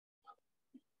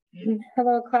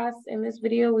Hello class, in this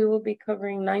video we will be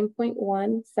covering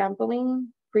 9.1 sampling,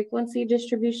 frequency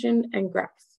distribution, and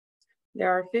graphs.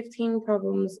 There are 15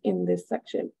 problems in this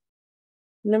section.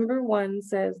 Number 1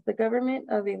 says the government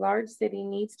of a large city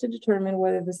needs to determine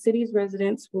whether the city's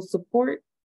residents will support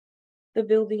the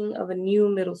building of a new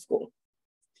middle school.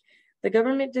 The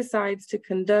government decides to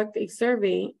conduct a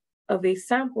survey of a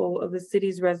sample of the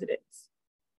city's residents.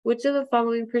 Which of the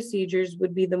following procedures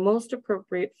would be the most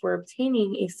appropriate for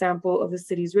obtaining a sample of the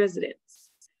city's residents?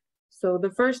 So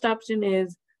the first option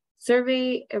is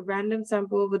survey a random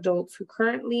sample of adults who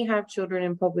currently have children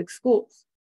in public schools.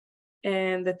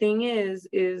 And the thing is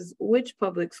which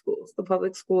public schools? The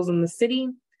public schools in the city.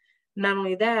 Not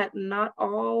only that, not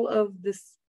all of the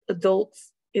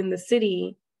adults in the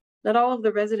city, not all of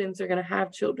the residents are going to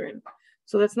have children.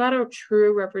 So that's not a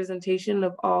true representation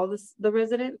of all the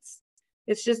residents.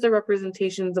 It's just the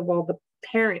representations of all the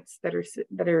parents that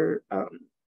are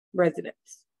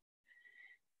residents.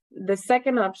 The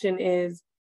second option is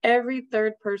every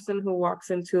third person who walks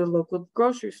into a local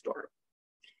grocery store.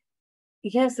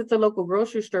 Yes, it's a local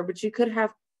grocery store, but you could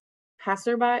have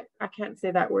passerby, I can't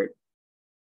say that word,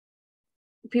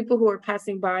 people who are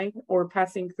passing by or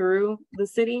passing through the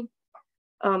city.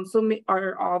 So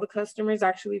are all the customers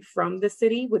actually from the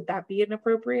city? Would that be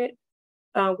inappropriate?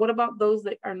 What about those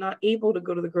that are not able to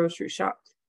go to the grocery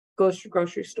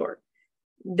store?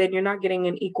 Then you're not getting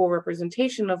an equal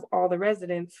representation of all the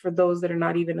residents for those that are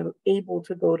not even able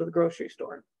to go to the grocery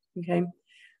store. Okay,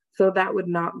 so that would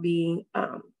not be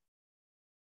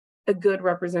a good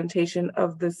representation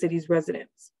of the city's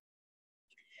residents.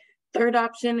 Third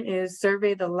option is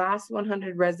survey the last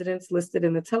 100 residents listed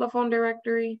in the telephone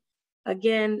directory.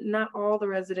 Again, not all the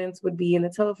residents would be in the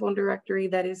telephone directory.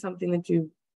 That is something that you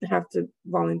have to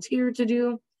volunteer to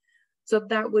do. So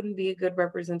that wouldn't be a good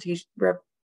representation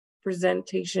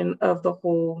of the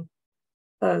whole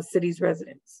city's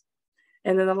residents.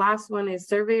 And then the last one is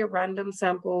survey a random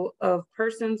sample of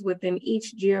persons within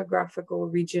each geographical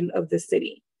region of the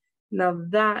city. Now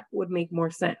that would make more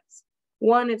sense.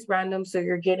 One, it's random, so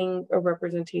you're getting a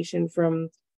representation from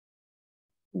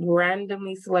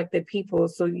randomly selected people.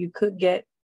 So you could get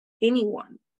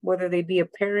anyone, whether they be a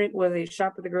parent, whether they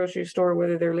shop at the grocery store,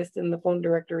 whether they're listed in the phone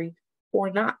directory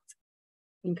or not.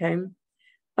 Okay.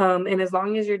 And as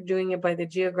long as you're doing it by the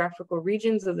geographical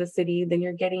regions of the city, then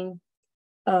you're getting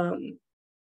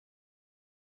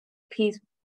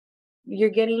you're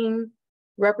getting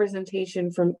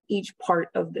representation from each part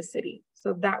of the city.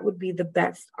 So that would be the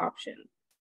best option.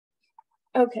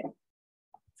 Okay.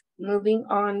 Moving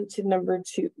on to number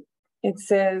 2. It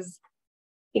says,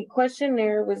 a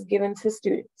questionnaire was given to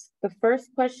students. The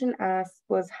first question asked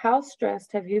was, how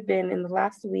stressed have you been in the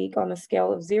last week on a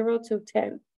scale of 0 to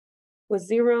 10? With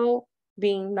 0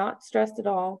 being not stressed at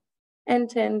all and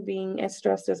 10 being as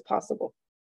stressed as possible.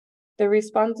 The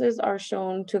responses are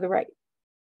shown to the right.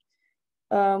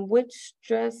 Which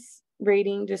stress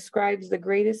rating describes the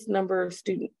greatest number of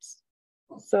students?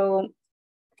 So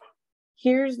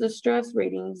here's the stress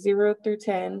rating, 0 through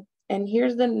 10. And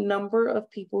here's the number of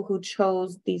people who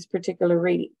chose these particular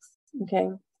ratings, okay?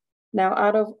 Now,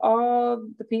 out of all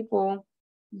the people,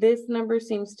 this number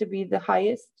seems to be the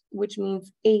highest, which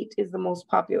means 8 is the most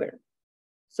popular.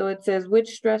 So it says,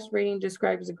 which stress rating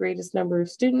describes the greatest number of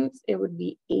students? It would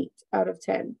be 8 out of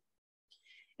 10.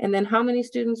 And then how many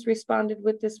students responded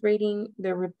with this rating?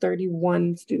 There were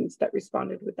 31 students that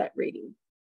responded with that rating.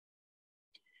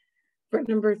 For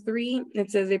number 3,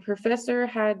 it says a professor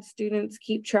had students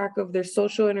keep track of their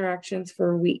social interactions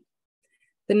for a week.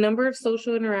 The number of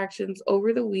social interactions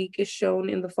over the week is shown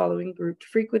in the following grouped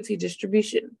frequency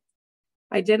distribution.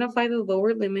 Identify the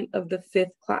lower limit of the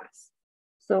 5th class.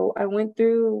 So I went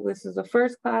through, this is the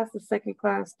first class, the second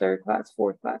class, third class,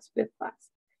 fourth class, fifth class.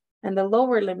 And the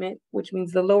lower limit, which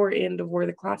means the lower end of where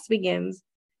the class begins,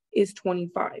 is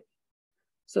 25.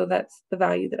 So that's the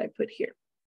value that I put here.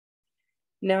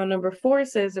 Now, number 4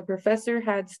 says a professor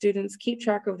had students keep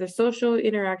track of their social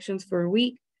interactions for a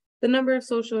week. The number of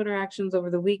social interactions over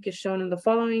the week is shown in the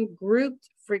following grouped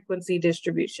frequency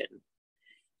distribution.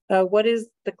 What is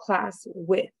the class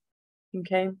width?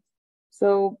 Okay,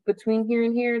 so between here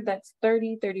and here, that's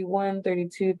 30, 31,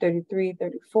 32, 33,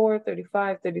 34,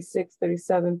 35, 36,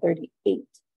 37, 38.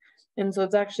 And so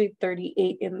it's actually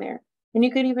 38 in there. And you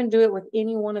could even do it with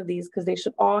any one of these because they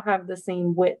should all have the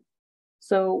same width.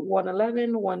 So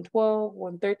 111, 112,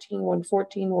 113,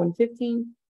 114,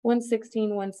 115, 116,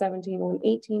 117,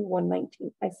 118,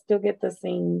 119. I still get the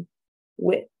same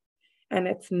width, and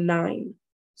it's 9.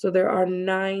 So there are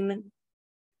 9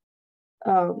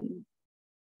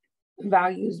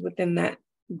 values within that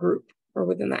group or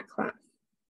within that class.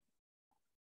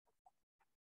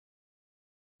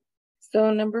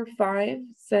 So number 5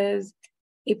 says,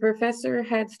 a professor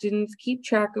had students keep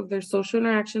track of their social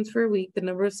interactions for a week. The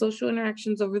number of social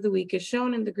interactions over the week is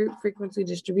shown in the group frequency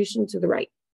distribution to the right.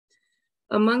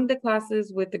 Among the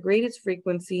classes with the greatest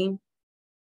frequency,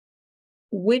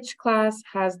 which class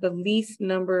has the least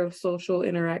number of social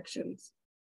interactions?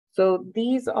 So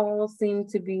these all seem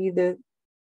to be the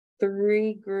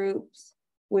 3 groups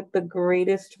with the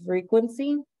greatest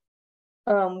frequency.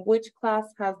 Which class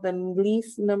has the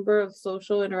least number of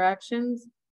social interactions?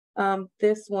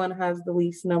 This one has the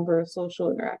least number of social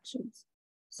interactions.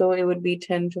 So it would be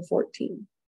 10 to 14.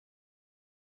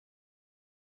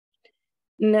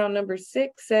 Now, number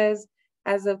 6 says,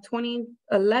 as of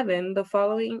 2011, the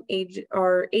following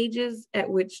are ages at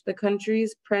which the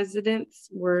country's presidents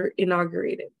were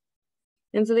inaugurated.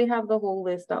 And so they have the whole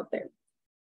list out there.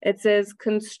 It says,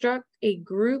 construct a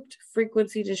grouped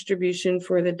frequency distribution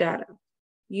for the data.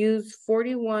 Use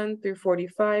 41 through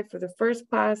 45 for the first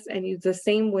class and use the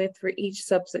same width for each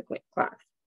subsequent class.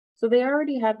 So they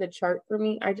already had the chart for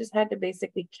me. I just had to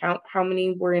basically count how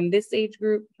many were in this age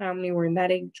group, how many were in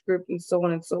that age group, and so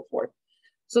on and so forth.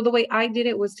 So the way I did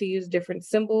it was to use different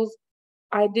symbols.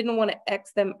 I didn't want to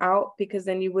X them out because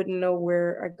then you wouldn't know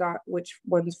where I got which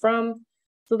ones from.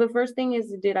 So the first thing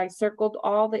is I circled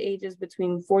all the ages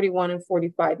between 41 and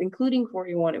 45, including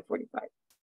 41 and 45.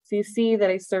 So you see that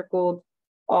I circled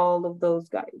all of those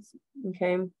guys,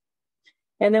 okay?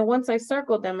 And then once I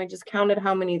circled them, I just counted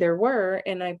how many there were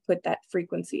and I put that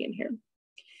frequency in here.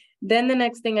 Then the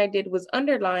next thing I did was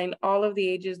underline all of the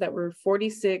ages that were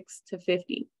 46 to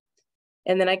 50.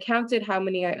 And then I counted how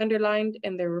many I underlined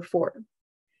and there were 4.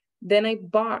 Then I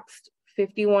boxed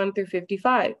 51 through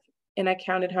 55 and I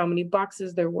counted how many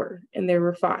boxes there were and there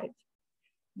were 5.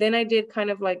 Then I did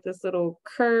kind of like this little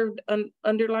curved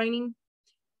underlining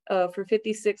for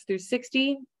 56 through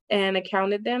 60 and I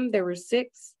counted them, there were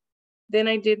 6. Then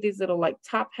I did these little like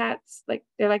top hats, like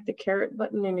they're like the caret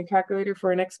button in your calculator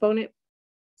for an exponent.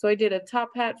 So I did a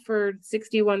top hat for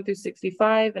 61 through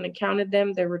 65 and I counted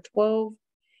them, there were 12.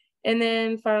 And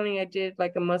then finally I did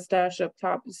like a mustache up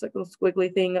top, just like a little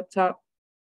squiggly thing up top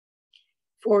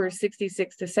for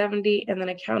 66 to 70. And then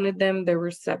I counted them, there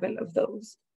were 7 of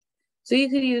those. So you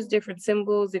could use different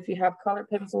symbols if you have color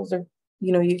pencils or,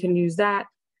 you can use that.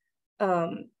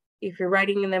 If you're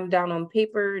writing them down on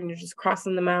paper and you're just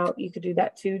crossing them out, you could do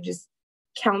that too. Just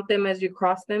count them as you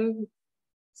cross them.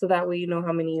 So that way you know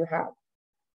how many you have.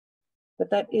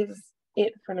 But that is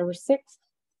it for number 6.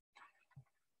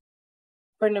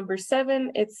 For number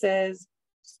 7, it says,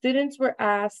 students were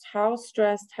asked, how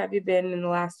stressed have you been in the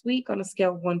last week on a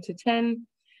scale of 1 to 10,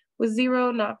 with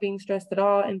 0 not being stressed at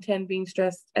all and 10 being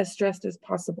stressed as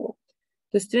possible.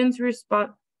 The students'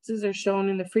 responses are shown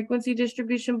in the frequency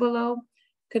distribution below.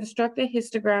 Construct a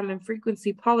histogram and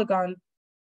frequency polygon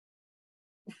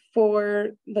for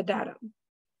the data.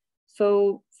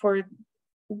 So for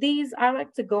these, I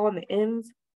like to go on the ends.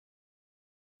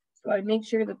 So I make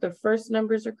sure that the first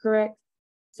numbers are correct.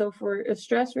 So for a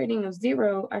stress rating of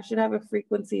 0, I should have a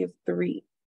frequency of 3.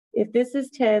 If this is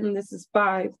 10, this is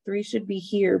 5, 3 should be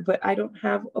here, but I don't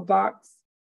have a box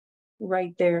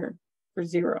right there for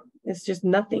 0. It's just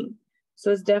nothing.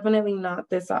 So it's definitely not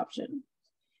this option.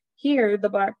 Here, the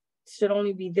box should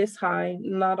only be this high,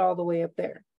 not all the way up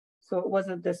there. So it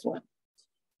wasn't this one.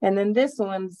 And then this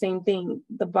one, same thing.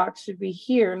 The box should be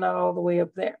here, not all the way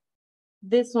up there.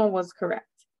 This one was correct.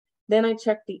 Then I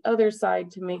checked the other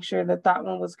side to make sure that that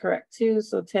one was correct too.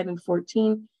 So 10 and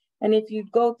 14. And if you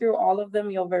go through all of them,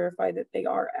 you'll verify that they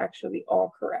are actually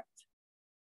all correct.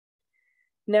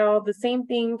 Now, the same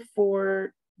thing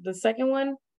for the second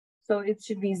one. So it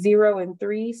should be 0 and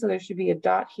 3. So there should be a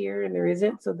dot here and there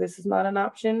isn't. So this is not an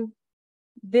option.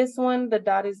 This one, the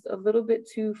dot is a little bit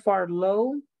too far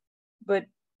low, but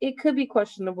it could be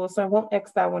questionable. So I won't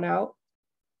X that one out.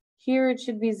 Here it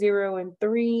should be 0 and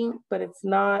 3, but it's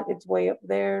not, it's way up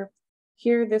there.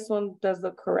 Here, this one does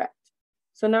look correct.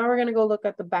 So now we're gonna go look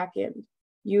at the back end.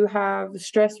 You have the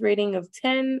stress rating of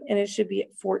 10 and it should be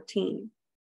at 14.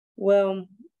 Well,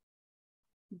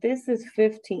 this is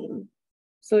 15.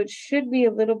 So it should be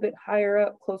a little bit higher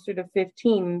up, closer to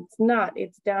 15. It's not,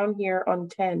 it's down here on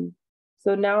 10.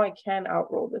 So now I can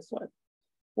outroll this one.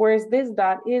 Whereas this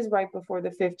dot is right before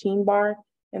the 15 bar.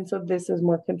 And so this is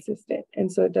more consistent.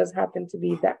 And so it does happen to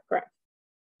be that graph.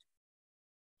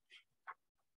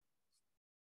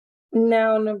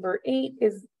 Now, number 8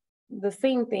 is the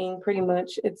same thing pretty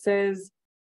much. It says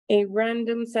a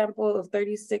random sample of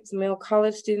 36 male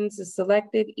college students is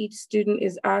selected. Each student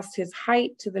is asked his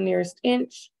height to the nearest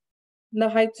inch. The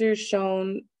heights are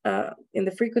shown in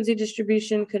the frequency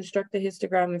distribution. Construct the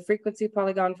histogram and frequency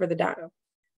polygon for the data.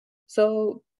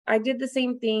 So I did the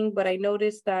same thing, but I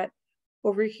noticed that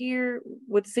over here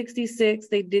with 66,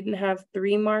 they didn't have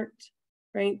 3 marked,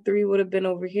 right? 3 would have been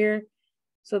over here.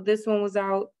 So this one was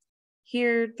out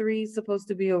here. 3 is supposed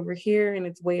to be over here and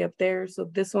it's way up there. So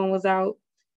this one was out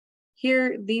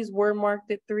here. These were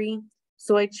marked at 3.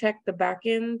 So I checked the back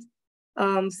end,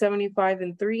 75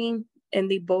 and 3, and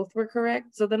they both were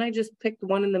correct. So then I just picked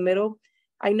one in the middle.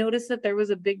 I noticed that there was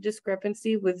a big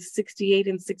discrepancy with 68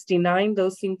 and 69.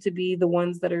 Those seem to be the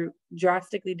ones that are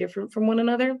drastically different from one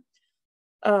another.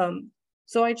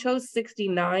 So I chose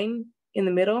 69 in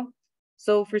the middle.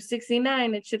 So for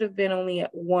 69, it should have been only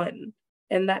at 1,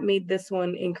 and that made this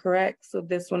one incorrect. So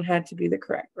this one had to be the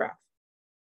correct graph.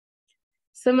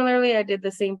 Similarly, I did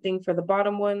the same thing for the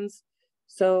bottom ones.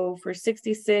 So for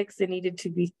 66, it needed to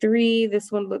be 3.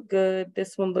 This one looked good.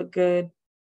 This one looked good.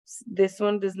 This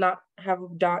one does not have a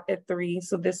dot at 3,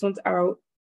 so this one's out.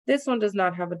 This one does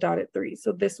not have a dot at 3,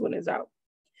 so this one is out.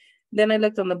 Then I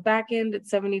looked on the back end at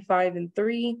 75 and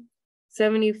 3.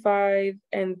 75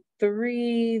 and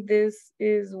 3, this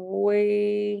is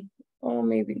way, oh,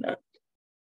 maybe not.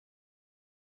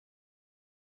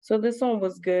 So this one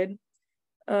was good,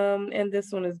 and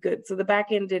this one is good. So the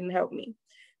back end didn't help me.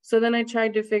 So then I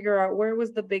tried to figure out where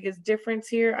was the biggest difference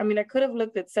here. I mean, I could have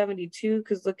looked at 72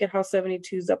 because look at how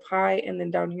 72 is up high and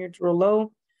then down here it's real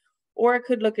low. Or I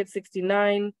could look at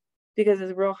 69 because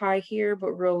it's real high here,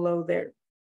 but real low there.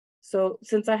 So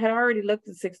since I had already looked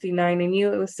at 69, I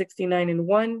knew it was 69 and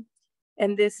 1,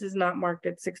 and this is not marked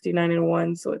at 69 and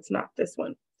 1, so it's not this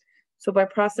one. So by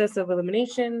process of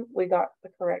elimination, we got the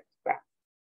correct graph.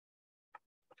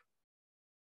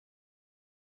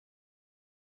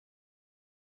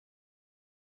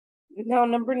 Now,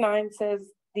 number 9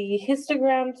 says, the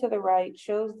histogram to the right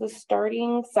shows the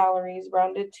starting salaries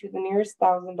rounded to the nearest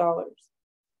 $1,000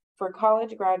 for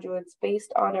college graduates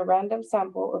based on a random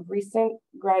sample of recent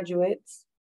graduates.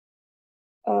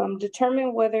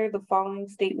 Determine whether the following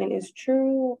statement is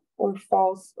true or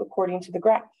false according to the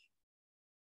graph.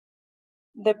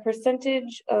 The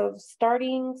percentage of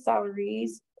starting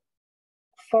salaries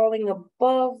falling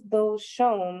above those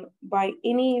shown by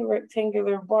any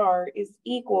rectangular bar is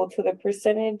equal to the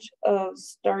percentage of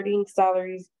starting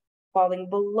salaries falling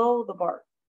below the bar.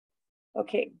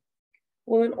 Okay,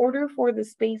 well, in order for the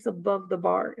space above the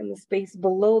bar and the space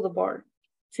below the bar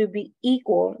to be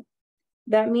equal,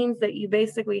 that means that you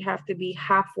basically have to be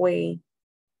halfway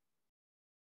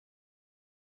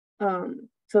to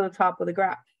the top of the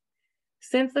graph.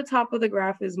 Since the top of the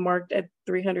graph is marked at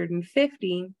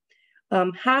 350,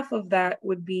 half of that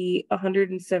would be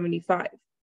 175.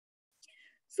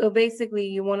 So basically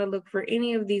you want to look for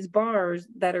any of these bars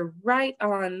that are right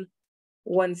on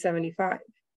 175,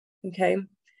 okay?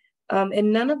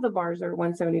 And none of the bars are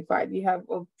 175. You have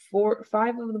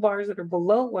 5 of the bars that are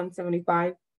below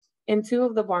 175 and 2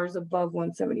 of the bars above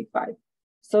 175.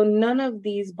 So none of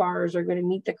these bars are going to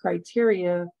meet the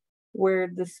criteria where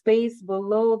the space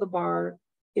below the bar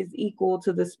is equal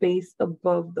to the space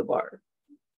above the bar.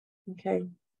 Okay,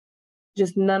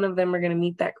 just none of them are going to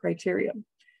meet that criteria.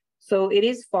 So it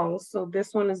is false. So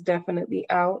this one is definitely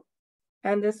out,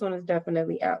 and this one is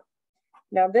definitely out.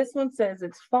 Now this one says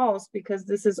it's false because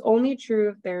this is only true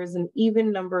if there is an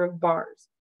even number of bars.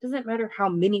 Doesn't matter how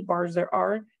many bars there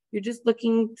are. You're just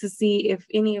looking to see if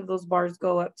any of those bars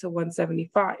go up to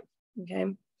 175. Okay,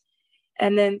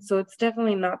 and then so it's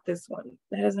definitely not this one.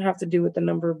 That doesn't have to do with the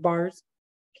number of bars.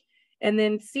 And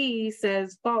then C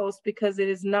says false because it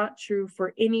is not true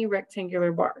for any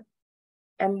rectangular bar.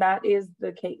 And that is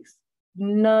the case.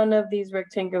 None of these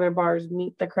rectangular bars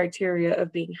meet the criteria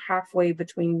of being halfway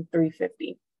between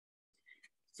 350.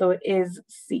 So it is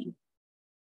C.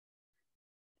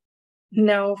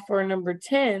 Now for number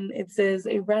 10, it says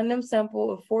a random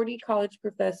sample of 40 college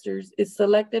professors is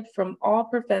selected from all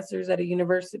professors at a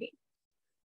university.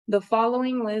 The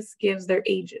following list gives their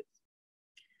ages.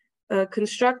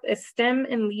 Construct a stem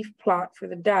and leaf plot for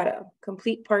the data.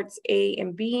 Complete parts A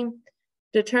and B.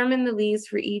 Determine the leaves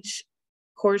for each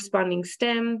corresponding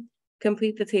stem.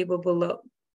 Complete the table below.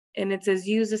 And it says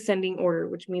use ascending order,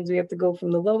 which means we have to go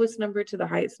from the lowest number to the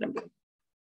highest number.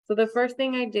 So the first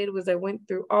thing I did was I went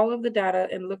through all of the data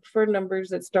and looked for numbers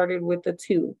that started with a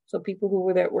 2. So people who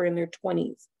were in their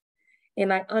 20s.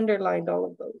 And I underlined all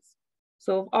of those.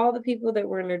 So of all the people that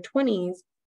were in their 20s,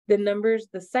 the numbers,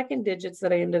 the second digits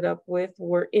that I ended up with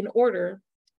were in order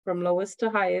from lowest to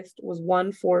highest was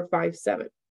 1, 4, 5, 7.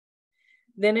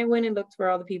 Then I went and looked for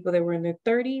all the people that were in their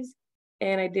 30s,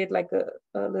 and I did like a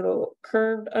little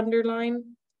curved underline.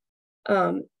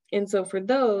 And so for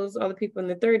those, all the people in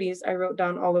the 30s, I wrote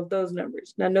down all of those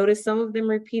numbers. Now notice some of them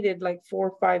repeated like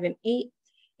 4, 5, and 8,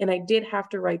 And I did have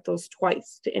to write those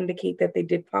twice to indicate that they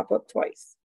did pop up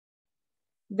twice.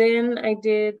 Then I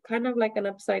did kind of like an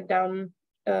upside down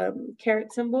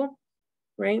caret symbol,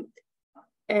 right?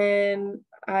 And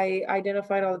I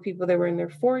identified all the people that were in their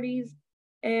 40s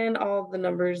and all the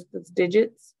numbers, that's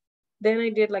digits. Then I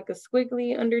did like a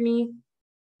squiggly underneath,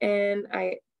 and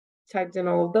I typed in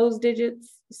all of those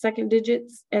digits, second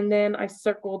digits, and then I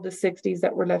circled the 60s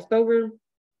that were left over,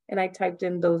 and I typed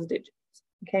in those digits,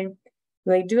 okay?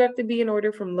 They do have to be in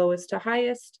order from lowest to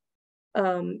highest,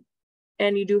 and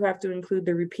you do have to include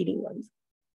the repeating ones.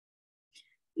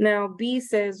 Now, B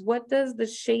says, what does the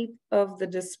shape of the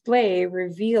display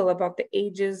reveal about the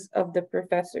ages of the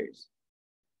professors?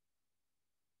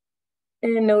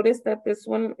 And notice that this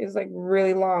one is like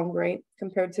really long, right?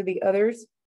 Compared to the others.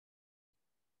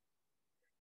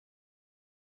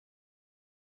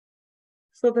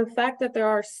 So the fact that there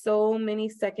are so many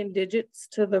second digits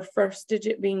to the first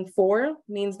digit being 4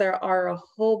 means there are a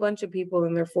whole bunch of people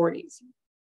in their 40s.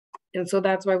 And so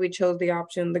that's why we chose the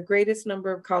option, the greatest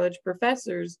number of college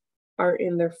professors are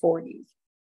in their 40s.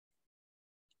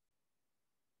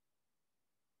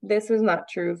 This is not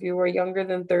true. If you are younger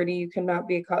than 30, you cannot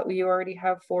be you already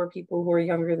have 4 people who are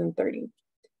younger than 30.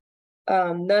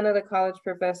 None of the college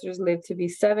professors lived to be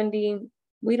 70.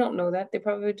 We don't know that. They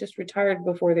probably just retired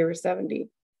before they were 70.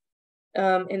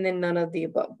 And then none of the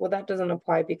above. Well, that doesn't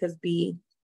apply because B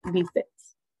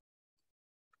fits.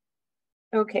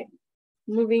 Okay,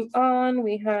 moving on,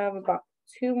 we have about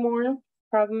 2 more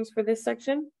problems for this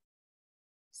section.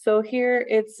 So here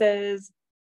it says,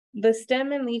 the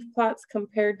stem and leaf plots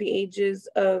compared the ages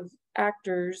of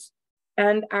actors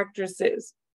and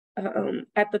actresses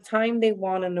at the time they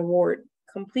won an award.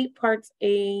 Complete parts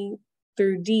A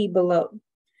through D below.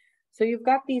 So you've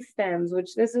got these stems,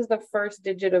 which this is the first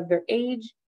digit of their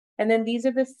age, and then these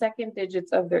are the second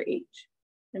digits of their age,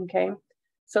 okay?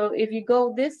 So if you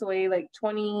go this way, like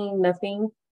 20, nothing,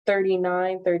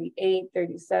 39, 38,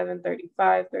 37,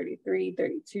 35, 33,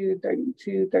 32,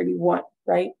 32, 31,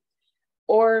 right?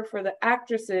 Or for the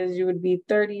actresses, you would be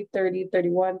 30, 30,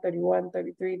 31, 31,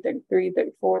 33, 33,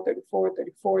 34, 34,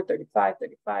 34, 35,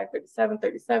 35, 37,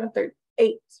 37,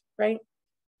 38, right?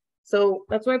 So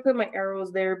that's why I put my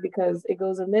arrows there, because it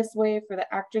goes in this way for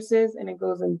the actresses and it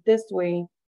goes in this way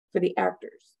for the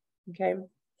actors, okay?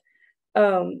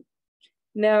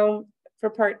 Now for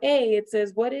part A, it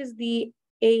says, what is the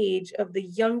age of the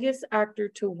youngest actor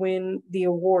to win the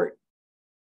award?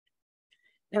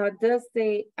 Now it does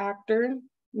say actor,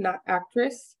 not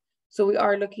actress. So we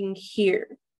are looking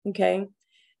here, okay?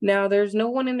 Now there's no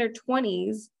one in their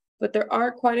 20s, but there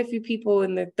are quite a few people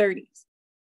in their 30s.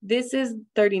 This is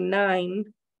 39,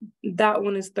 that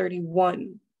one is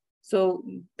 31. So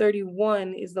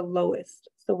 31 is the lowest.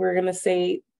 So we're gonna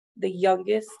say the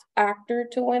youngest actor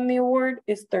to win the award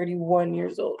is 31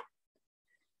 years old.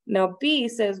 Now B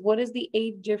says, what is the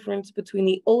age difference between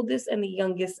the oldest and the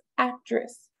youngest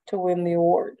actress to win the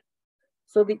award?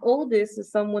 So the oldest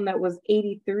is someone that was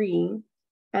 83,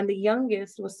 and the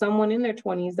youngest was someone in their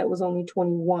 20s that was only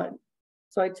 21.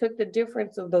 So I took the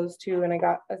difference of those two and I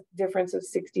got a difference of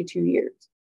 62 years.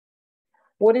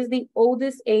 What is the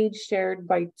oldest age shared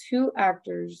by 2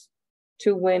 actors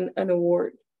to win an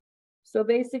award? So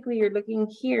basically you're looking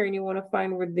here and you want to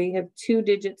find where they have 2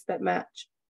 digits that match.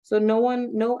 So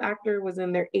no actor was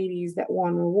in their 80s that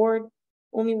won an award.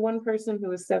 Only one person who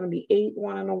was 78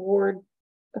 won an award.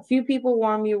 A few people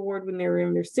won the award when they were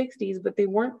in their 60s, but they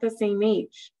weren't the same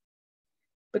age.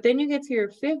 But then you get to your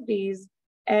 50s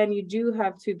and you do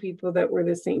have 2 people that were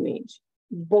the same age.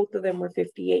 Both of them were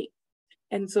 58.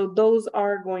 And so those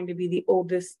are going to be the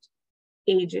oldest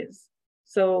ages.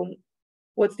 So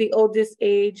what's the oldest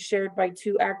age shared by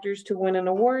 2 actors to win an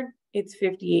award? It's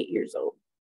 58 years old.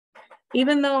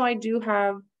 Even though I do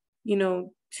have,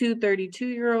 2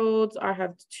 32-year-olds, I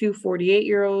have 2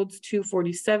 48-year-olds, 2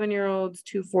 47-year-olds,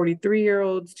 2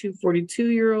 43-year-olds, 2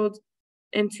 42-year-olds,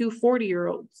 and 2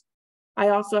 40-year-olds. I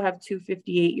also have 2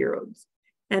 58-year-olds,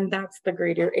 and that's the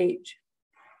greater age,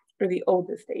 or the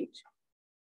oldest age.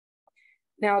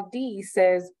 Now D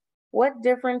says, what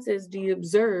differences do you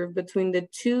observe between the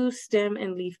 2 stem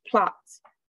and leaf plots?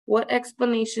 What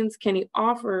explanations can you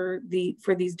offer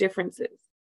for these differences?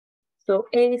 So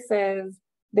A says,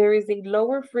 there is a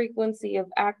lower frequency of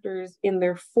actors in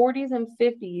their 40s and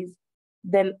 50s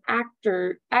than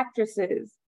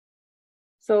actresses.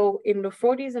 So in the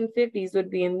 40s and 50s would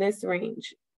be in this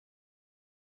range.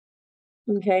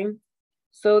 Okay,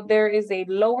 so there is a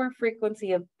lower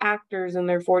frequency of actors in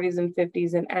their 40s and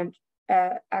 50s and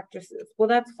actresses. Well,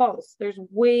 that's false. There's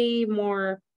way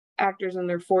more actors in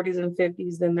their 40s and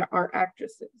 50s than there are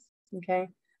actresses. Okay,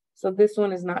 so this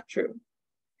one is not true.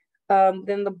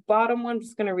 Then the bottom one, I'm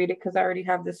just going to read it because I already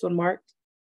have this one marked.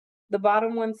 The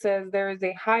bottom one says there is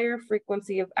a higher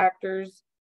frequency of actors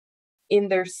in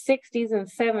their 60s and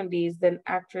 70s than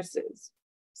actresses.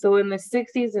 So in the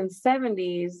 60s and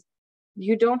 70s,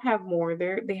 you don't have more.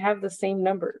 They have the same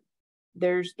number.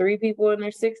 There's 3 people in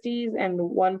their 60s and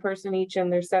 1 person each in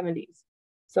their 70s.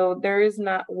 So there is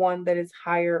not one that is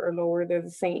higher or lower, they're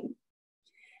the same.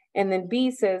 And then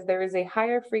B says there is a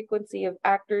higher frequency of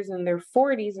actors in their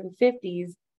 40s and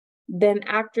 50s than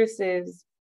actresses,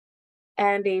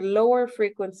 and a lower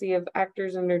frequency of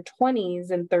actors in their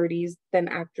 20s and 30s than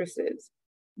actresses.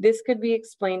 This could be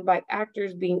explained by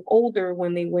actors being older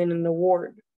when they win an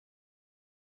award.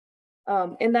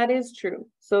 And that is true.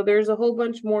 So there's a whole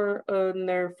bunch more in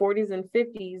their 40s and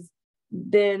 50s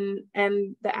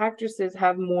and the actresses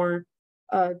have more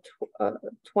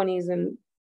 20s and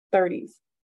 30s.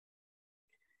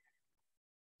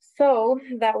 So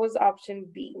that was option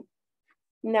B.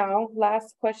 Now,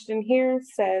 last question here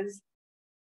says,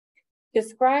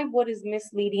 describe what is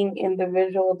misleading in the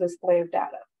visual display of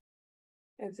data.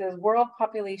 It says world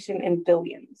population in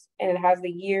billions, and it has the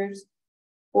years.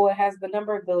 Well, it has the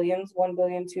number of billions, 1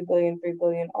 billion, 2 billion, 3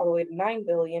 billion, all the way to 9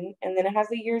 billion. And then it has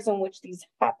the years in which these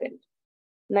happened.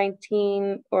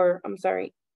 1904,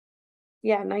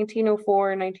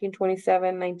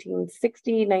 1927,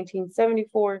 1960,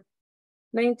 1974,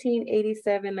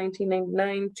 1987,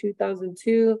 1999,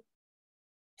 2002,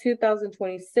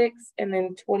 2026, and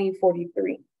then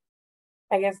 2043.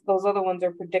 I guess those other ones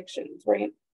are predictions,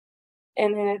 right?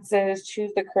 And then it says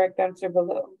choose the correct answer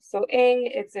below. So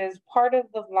A, it says part of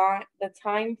the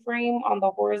time frame on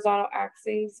the horizontal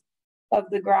axis of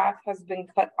the graph has been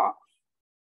cut off.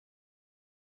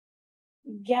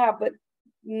 Yeah, but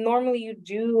normally you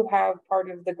do have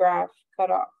part of the graph cut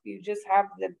off. You just have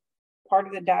the part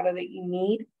of the data that you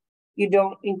need. You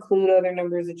don't include other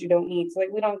numbers that you don't need. So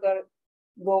like we don't go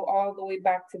all the way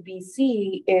back to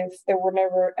BC if there were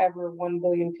never ever 1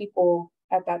 billion people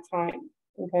at that time,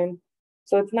 okay?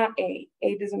 So it's not A.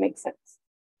 A doesn't make sense.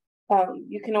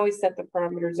 You can always set the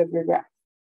parameters of your graph.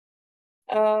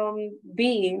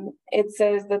 B, it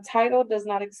says the title does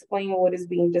not explain what is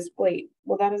being displayed.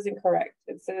 Well, that is incorrect.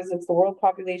 It says it's the world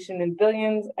population in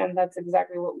billions, and that's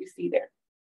exactly what we see there.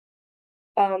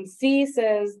 C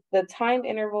says the time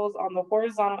intervals on the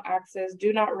horizontal axis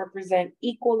do not represent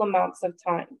equal amounts of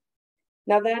time.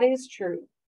 Now that is true.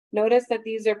 Notice that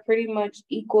these are pretty much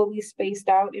equally spaced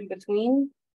out in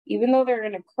between. Even though they're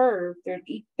in a curve, they're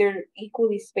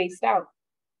equally spaced out.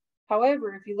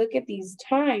 However, if you look at these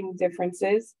time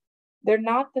differences, they're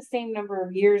not the same number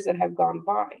of years that have gone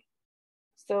by.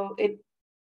 So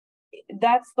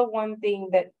that's the one thing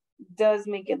that does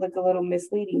make it look a little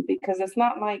misleading, because it's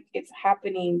not like it's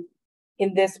happening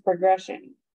in this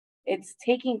progression. It's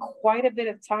taking quite a bit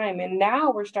of time, and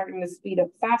now we're starting to speed up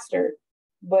faster.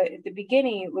 But at the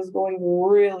beginning, it was going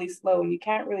really slow, and you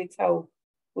can't really tell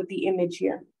with the image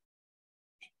here.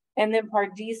 And then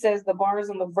part D says the bars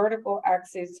on the vertical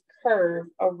axis curve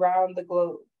around the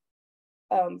globe.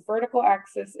 Vertical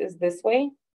axis is this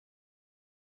way.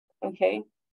 Okay,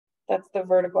 that's the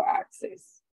vertical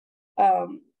axis.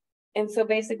 And so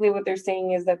basically what they're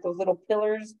saying is that those little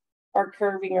pillars are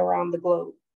curving around the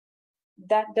globe.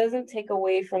 That doesn't take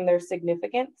away from their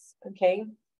significance, okay?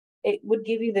 It would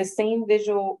give you the same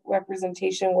visual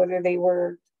representation whether they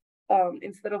were,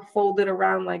 instead of folded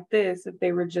around like this, if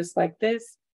they were just like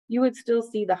this, you would still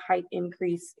see the height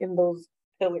increase in those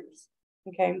pillars,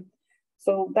 okay?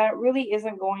 So that really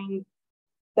isn't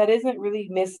really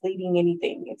misleading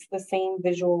anything. It's the same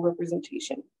visual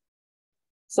representation.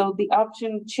 So the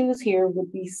option choose here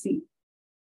would be C.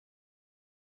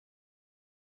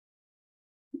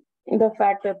 The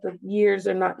fact that the years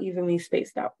are not evenly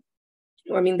spaced out.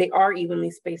 I mean, they are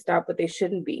evenly spaced out, but they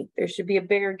shouldn't be. There should be a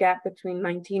bigger gap between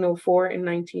 1904 and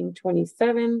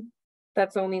 1927.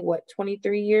 That's only what,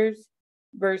 23 years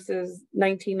versus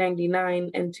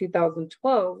 1999 and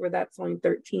 2012, where that's only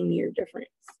 13-year difference.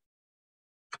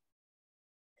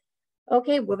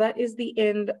 Okay, well, that is the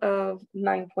end of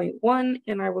 9.1,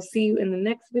 and I will see you in the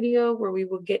next video where we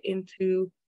will get into,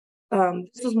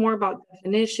 this is more about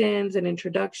definitions and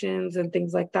introductions and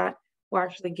things like that. We'll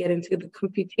actually get into the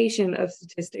computation of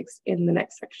statistics in the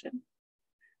next section.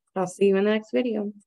 I'll see you in the next video.